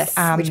Yes,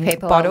 which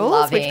people bottles,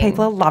 are loving. which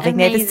people are loving.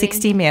 They're the Amazing.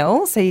 60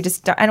 ml. So you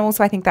just don't, and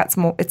also I think that's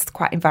more. It's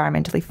quite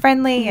environmentally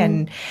friendly,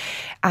 and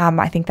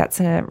I think that's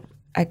a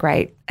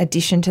great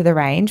addition to the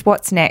range.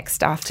 What's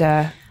next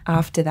after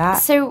that?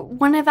 So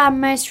one of our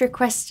most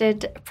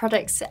requested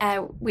products,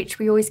 which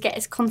we always get,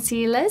 is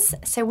concealers.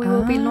 So we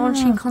will be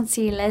launching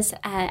concealers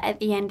at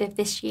the end of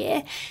this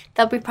year.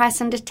 They'll be priced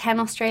under $10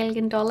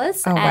 Australian.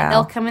 wow.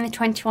 They'll come in the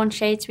 21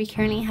 shades. We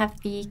currently have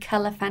the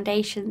colour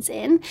foundations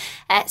in.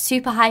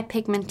 Super high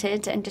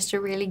pigmented and just a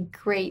really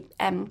great,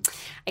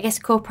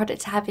 core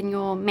product to have in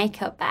your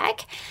makeup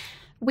bag.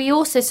 We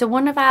also, so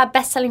one of our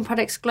best-selling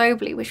products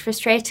globally, which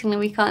frustratingly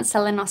we can't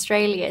sell in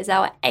Australia, is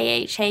our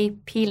AHA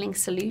peeling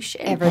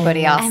solution.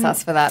 Everybody asks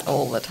us for that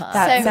all the time.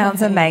 That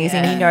sounds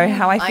amazing. You know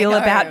how I feel know.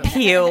 about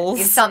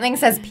peels. If something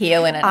says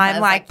peel in it, I'm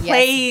it's like,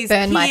 please,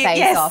 yes, burn my peel, face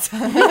yes.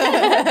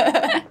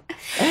 off.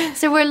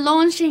 So we're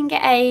launching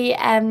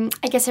a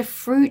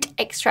fruit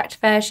extract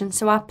version.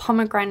 So our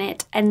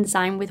pomegranate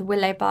enzyme with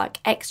willow bark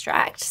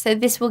extract. So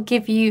this will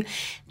give you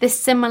the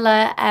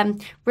similar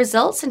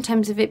results in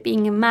terms of it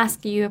being a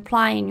mask that you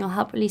apply and you'll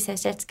help release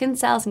those dead skin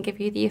cells and give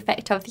you the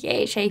effect of the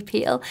AHA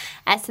peel.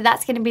 So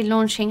that's going to be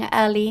launching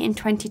early in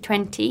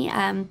 2020.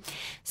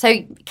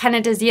 So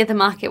Canada's the other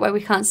market where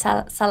we can't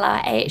sell our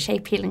AHA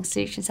peeling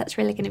solutions. That's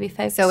really going to be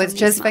focused So on it's these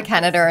just for markets.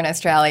 Canada and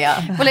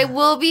Australia. Well, it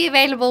will be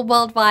available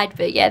worldwide,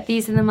 but yeah,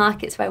 these are the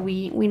markets where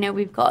we know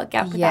we've got a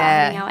gap without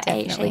having our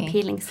definitely. AHA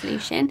peeling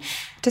solution.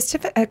 Just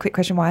a quick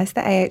question. Why is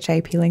the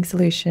AHA peeling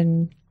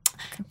solution?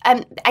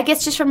 I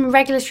guess just from a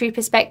regulatory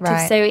perspective,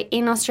 Right. so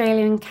in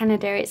Australia and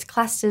Canada, it's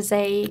classed as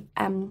a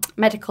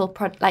medical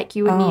product, like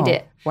you would need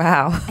it,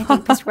 Wow. I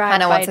think, prescribed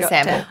Hannah by wants a doctor.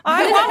 sample.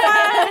 I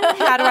want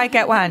one. How do I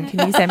get one?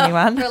 Can you send me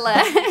one?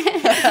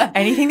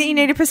 Anything that you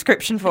need a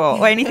prescription for,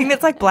 or anything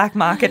that's like black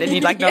market and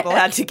you're like not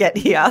allowed to get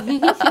here.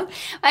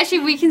 Actually,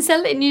 we can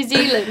sell it in New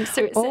Zealand,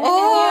 so it's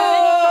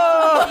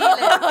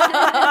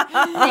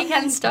they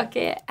can stock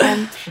it.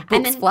 And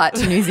Books flight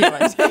to New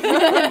Zealand.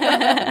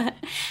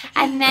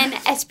 And then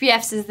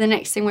SPFs is the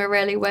next thing we're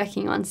really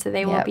working on, so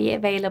they will be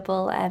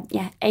available,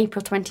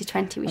 April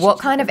 2020. What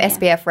kind of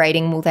SPF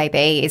rating will they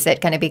be? Is it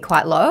going to be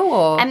quite low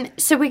or?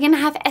 So we're going to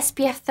have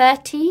SPF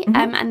 30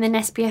 and then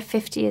SPF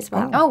 50 as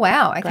well. Oh,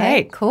 wow. Okay,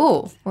 Great.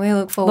 cool. We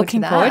look forward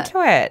Looking to that. forward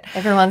to it.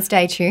 Everyone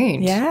stay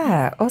tuned.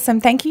 Yeah,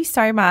 awesome. Thank you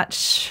so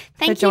much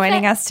Thank for you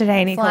joining for us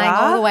today, Nicola. Flying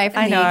all the way from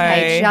I the know.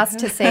 UK just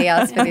to see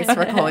us for this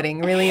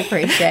recording. Really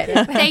appreciate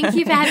it. Thank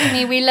you for having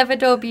me. We love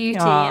Adore Beauty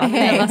Aw, and we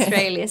love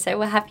Australia, so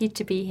we're happy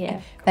to be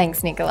here.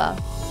 Thanks,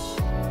 Nicola.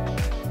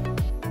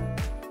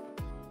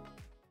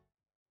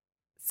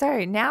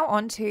 So now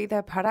on to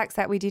the products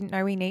that we didn't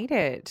know we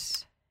needed.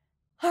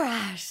 All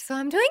right, so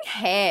I'm doing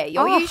hair.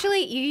 You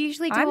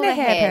usually do I'm all the the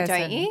hair hair,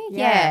 person. don't you?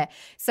 Yeah.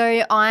 So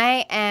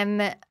I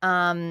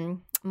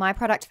am my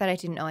product that I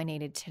didn't know I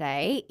needed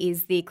today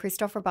is the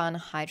Christophe Robin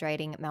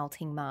Hydrating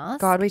Melting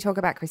Mask. God, we talk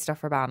about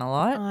Christophe Robin a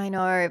lot. I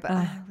know, but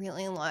I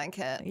really like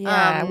it.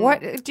 Yeah. What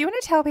do you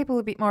want to tell people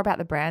a bit more about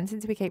the brand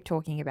since we keep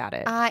talking about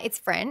it? It's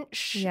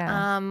French.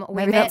 Yeah.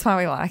 Maybe that's why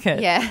we like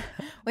it. Yeah.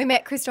 We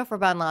met Christophe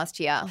Robin last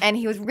year and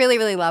he was really,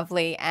 really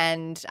lovely.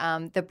 And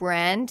the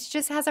brand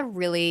just has a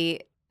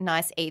really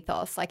nice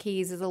ethos. Like he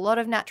uses a lot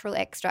of natural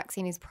extracts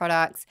in his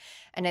products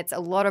and it's a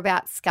lot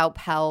about scalp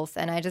health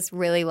and I just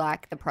really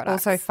like the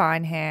products. Also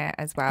fine hair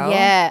as well.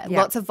 Yeah,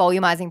 lots of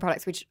volumizing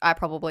products which I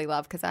probably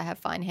love because I have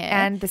fine hair.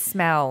 And the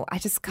smell. I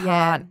just can't.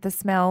 Yeah. The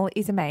smell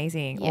is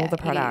amazing. Yeah, all the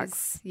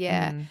products.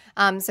 Yeah.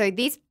 So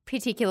this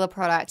particular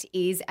product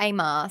is a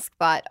mask,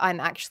 but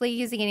I'm actually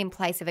using it in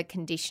place of a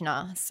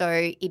conditioner. So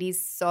it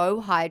is so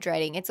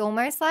hydrating. It's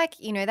almost like,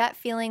 you know, that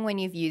feeling when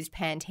you've used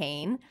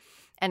Pantene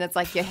and it's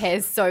like your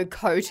hair's so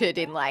coated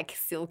in like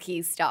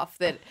silky stuff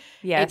that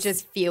it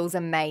just feels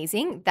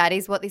amazing. That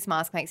is what this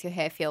mask makes your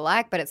hair feel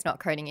like, but it's not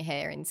coating your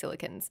hair in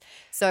silicons.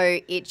 So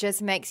it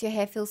just makes your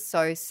hair feel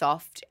so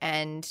soft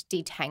and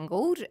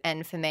detangled.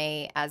 And for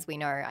me, as we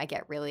know, I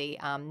get really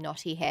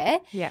knotty hair.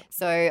 Yeah.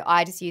 So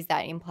I just use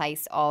that in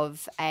place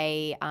of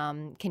a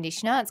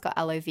conditioner. It's got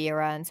aloe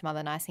vera and some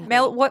other nice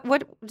ingredients.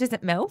 What does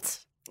it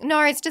melt? No,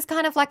 it's just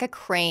kind of like a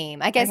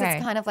cream. I guess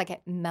it's kind of like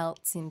it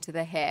melts into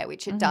the hair,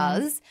 which it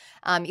does.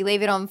 You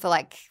leave it on for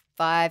like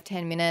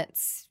 5-10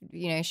 minutes,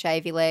 you know,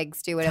 shave your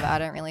legs, do whatever. I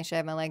don't really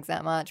shave my legs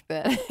that much,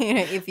 but, you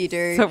know, if you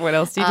do. So what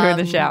else do you do in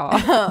the shower?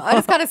 I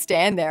just kind of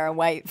stand there and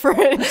wait for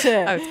it to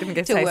I was going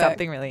to say work.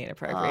 something really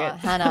inappropriate. Oh,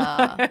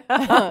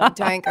 Hannah,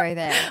 don't go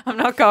there. I'm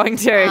not going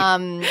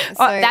to.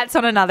 That's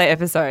on another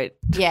episode.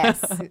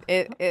 Yes,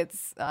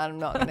 it's. I'm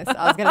not going to.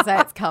 I was going to say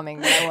it's coming,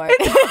 but I won't.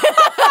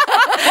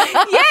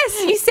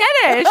 Yes, you said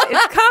it.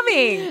 It's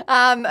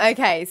coming.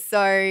 Okay,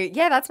 so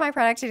yeah, that's my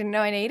product. I didn't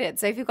know I needed.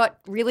 So if you've got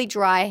really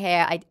dry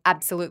hair, I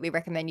absolutely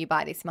recommend you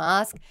buy this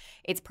mask.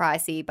 It's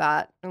pricey,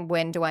 but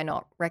when do I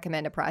not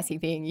recommend a pricey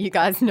thing? You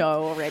guys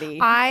know already.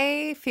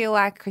 I feel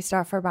like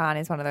Christophe Robin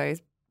is one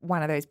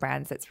of those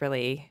brands that's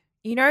really,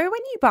 you know, when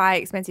you buy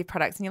expensive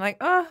products and you're like,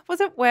 oh,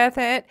 was it worth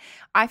it?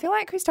 I feel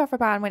like Christophe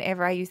Robin,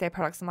 whenever I use their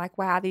products, I'm like,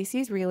 wow, this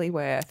is really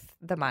worth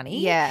the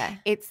money. Yeah.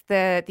 It's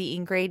the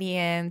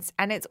ingredients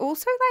and it's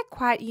also like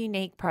quite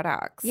unique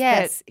products.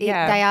 Yes, they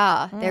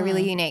are. They're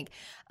really unique.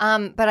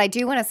 But I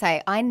do want to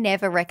say I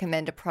never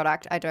recommend a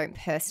product I don't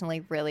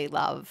personally really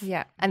love.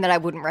 Yeah. And that I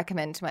wouldn't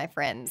recommend to my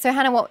friends. So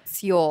Hannah,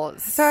 what's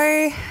yours? So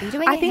Are you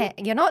doing hair?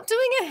 You're not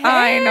doing a hair.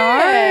 I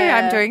know.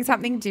 I'm doing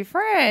something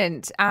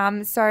different.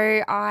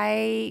 So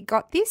I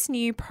got this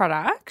new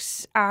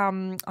product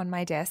on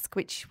my desk,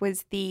 which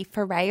was the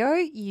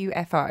Foreo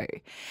UFO.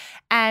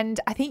 And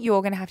I think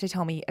you're going to have to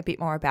tell me a bit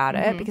more about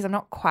it because I'm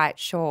not quite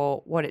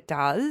sure what it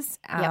does.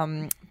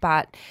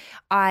 But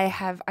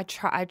I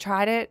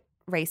tried it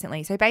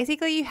recently. So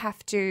basically you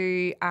have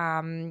to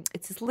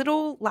it's this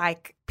little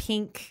like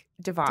pink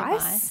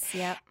device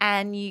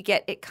and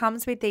it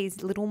comes with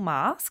these little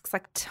masks,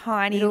 like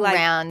tiny little like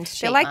round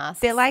sheet masks.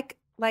 They're like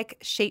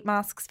sheet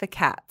masks for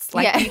cats.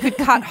 Like you could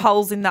cut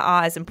holes in the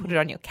eyes and put it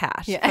on your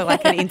cat for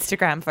like an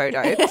Instagram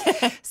photo.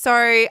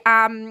 So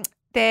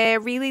they're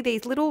really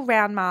these little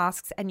round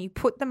masks and you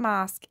put the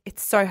mask,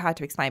 it's so hard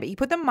to explain, but you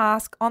put the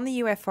mask on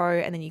the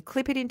UFO and then you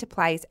clip it into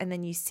place and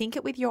then you sync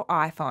it with your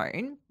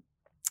iPhone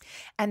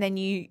and then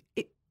you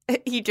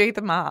do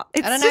the mask.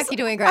 I don't know if you're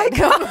doing great.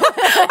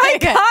 I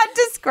can't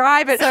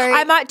describe it. So,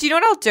 I might. Do you know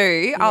what I'll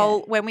do? Yeah.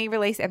 When we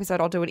release the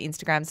episode, I'll do an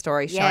Instagram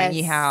story showing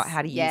you how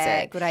to use it.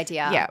 Yeah, good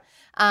idea. Yeah.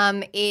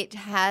 It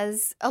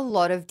has a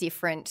lot of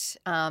different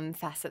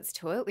facets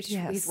to it, which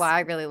is why I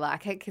really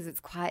like it because it's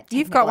quite technological.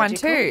 You've got one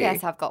too.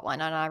 Yes, I've got one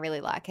and I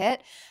really like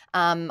it.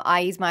 I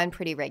use mine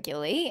pretty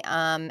regularly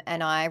and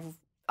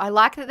I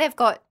like that they've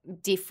got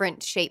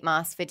different sheet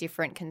masks for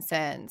different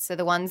concerns. So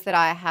the ones that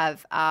I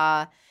have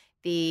are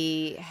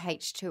the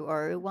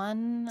H2O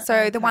one.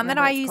 So the one that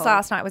I used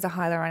last night was a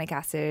hyaluronic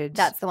acid.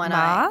 That's the one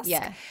mask.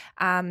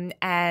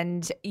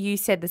 And you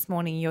said this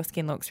morning your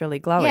skin looks really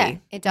glowy. Yeah,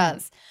 it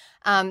does.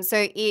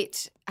 So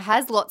it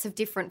has lots of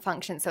different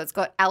functions. So it's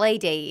got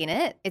LED in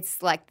it.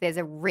 It's like there's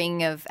a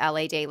ring of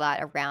LED light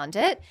around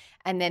it.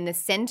 And then the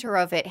center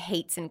of it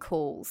heats and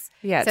cools.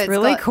 Yeah, it's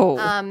really cool.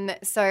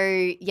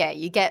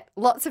 You get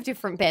lots of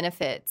different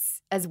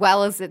benefits as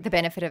well as the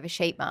benefit of a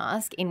sheet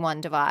mask in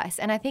one device.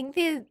 And I think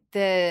the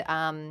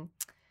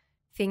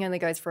thing only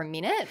goes for a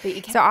minute, but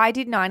you can. So I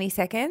did 90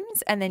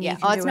 seconds and then you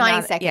can do it's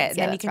 90 seconds.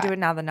 Yeah, then you can do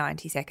another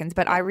 90 seconds.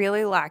 But I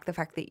really like the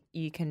fact that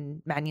you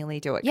can manually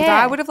do it because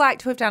I would have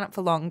liked to have done it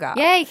for longer.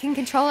 Yeah, you can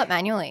control it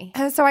manually.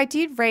 So I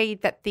did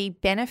read that the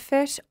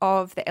benefit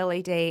of the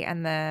LED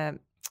and the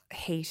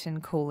heat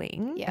and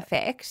cooling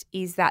effect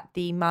is that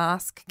the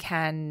mask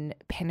can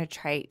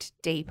penetrate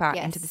deeper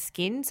into the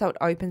skin, so it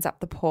opens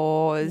up the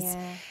pores.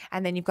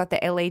 And then you've got the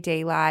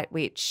LED light,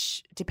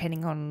 which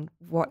depending on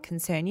what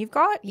concern you've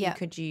got, you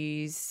could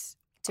use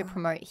to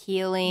promote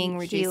healing,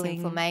 reduce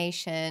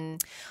inflammation.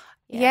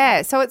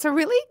 Yeah, so it's a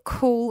really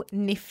cool,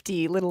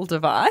 nifty little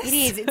device. It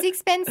is. It's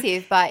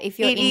expensive, but if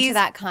you're into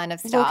that kind of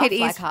stuff, look,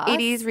 us, it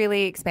is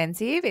really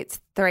expensive. It's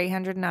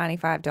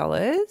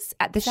 $395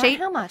 at the is that sheet.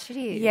 how much it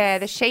is? Yeah,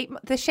 the sheet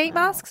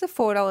masks are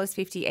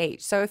 $4.50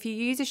 each. So if you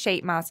use a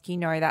sheet mask,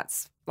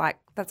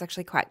 that's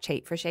actually quite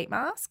cheap for a sheet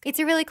mask. It's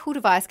a really cool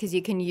device because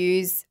you can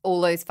use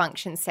all those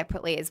functions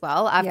separately as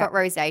well. I've got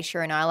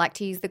rosacea and I like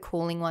to use the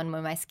cooling one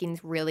when my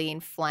skin's really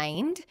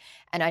inflamed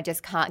and I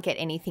just can't get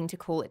anything to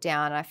cool it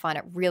down. I find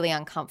it really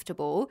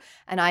uncomfortable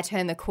and I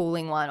turn the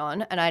cooling one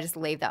on and I just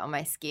leave that on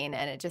my skin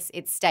and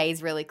it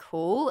stays really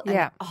cool.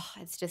 And,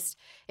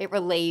 it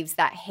relieves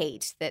that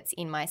heat that's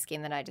in my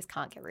skin that I just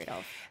can't get rid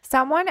of.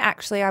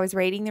 I was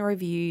reading the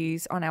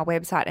reviews on our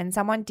website and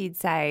someone did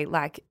say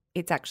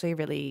it's actually a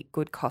really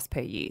good cost per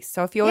use.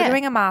 So if you're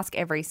doing a mask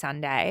every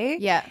Sunday,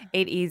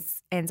 it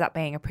ends up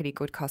being a pretty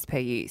good cost per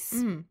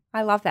use.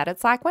 I love that.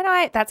 It's like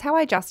that's how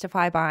I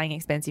justify buying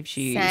expensive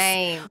shoes.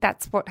 Same.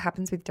 That's what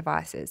happens with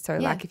devices. So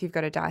like if you've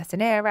got a Dyson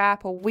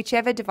Airwrap or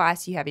whichever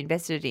device you have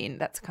invested in,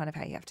 that's kind of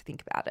how you have to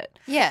think about it.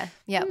 Yeah.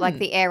 Yeah. Like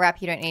the Airwrap,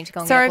 you don't need to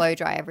go and get blow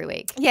dry every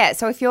week. Yeah.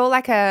 So if you're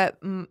like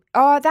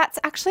that's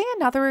actually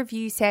another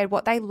review said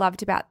what they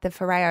loved about the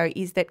Foreo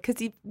is that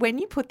because when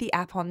you put the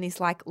app on,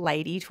 this like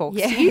lady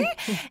talks to you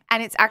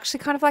and it's actually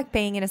kind of like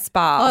being in a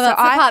spa. Oh,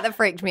 that's the part that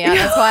freaked me out.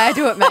 That's why I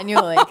do it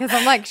manually because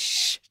I'm like,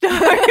 shh.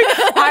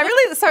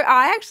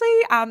 I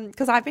actually,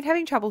 because I've been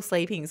having trouble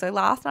sleeping. So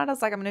last night I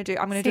was like, I'm going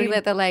to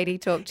let the lady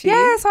talk to you.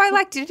 Yeah. So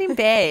I did it in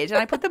bed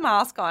and I put the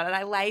mask on and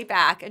I lay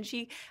back and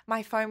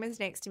my phone was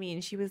next to me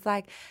and she was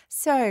like,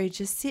 so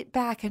just sit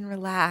back and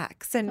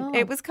relax. And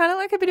it was kind of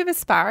like a bit of a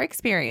spa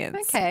experience.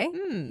 Okay.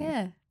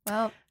 Yeah.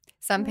 Well,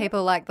 some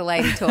people like the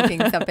lady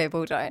talking, some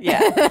people don't.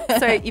 Yeah.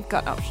 So you've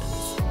got options.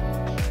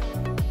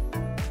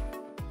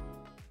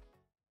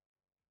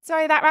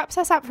 So that wraps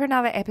us up for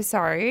another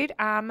episode.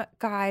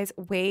 Guys,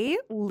 we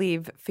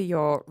live for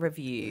your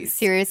reviews.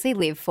 Seriously,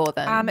 live for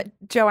them.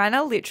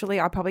 Joanna, literally,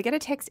 I probably get a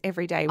text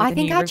every day with a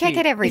new review. Check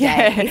it every day.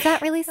 Yeah. Is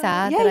that really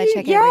sad that I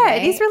check it every day? Yeah,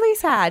 it is really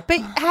sad. But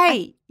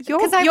hey, your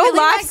really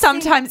life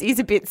sometimes is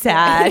a bit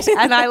sad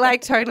and I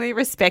totally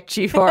respect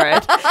you for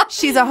it.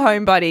 She's a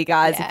homebody,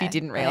 guys, if you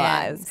didn't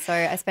realise. So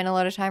I spend a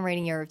lot of time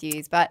reading your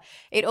reviews, but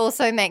it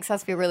also makes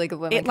us feel really good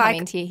when we're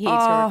coming to here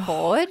to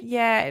record.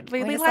 Yeah, it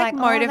really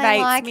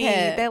motivates me.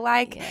 It. They're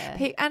like,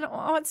 and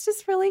it's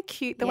just really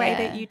cute the way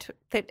that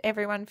that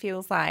everyone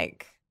feels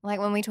like. Like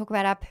when we talk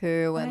about our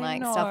poo and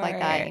stuff like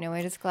that,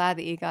 we're just glad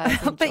that you guys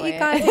enjoy that you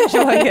guys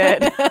enjoy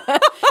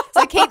it.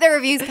 So keep the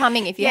reviews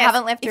coming if you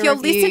haven't left a review. If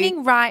you're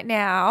listening right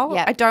now,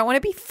 I don't want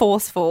to be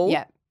forceful.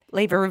 Yeah.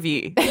 Leave a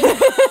review.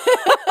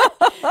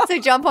 So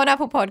jump on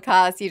Apple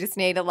Podcasts. You just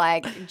need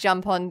to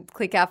jump on,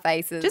 click our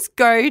faces. Just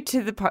go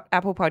to the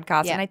Apple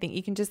Podcast and I think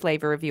you can just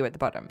leave a review at the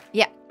bottom.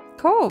 Yeah.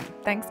 Cool.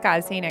 Thanks,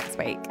 guys. See you next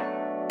week.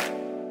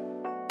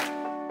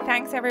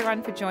 Thanks,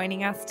 everyone, for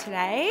joining us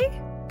today.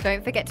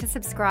 Don't forget to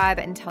subscribe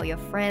and tell your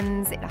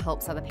friends. It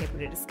helps other people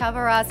to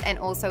discover us. And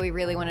also, we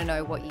really want to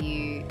know what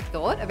you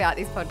thought about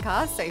this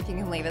podcast. So if you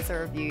can leave us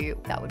a review,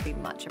 that would be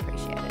much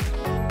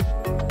appreciated.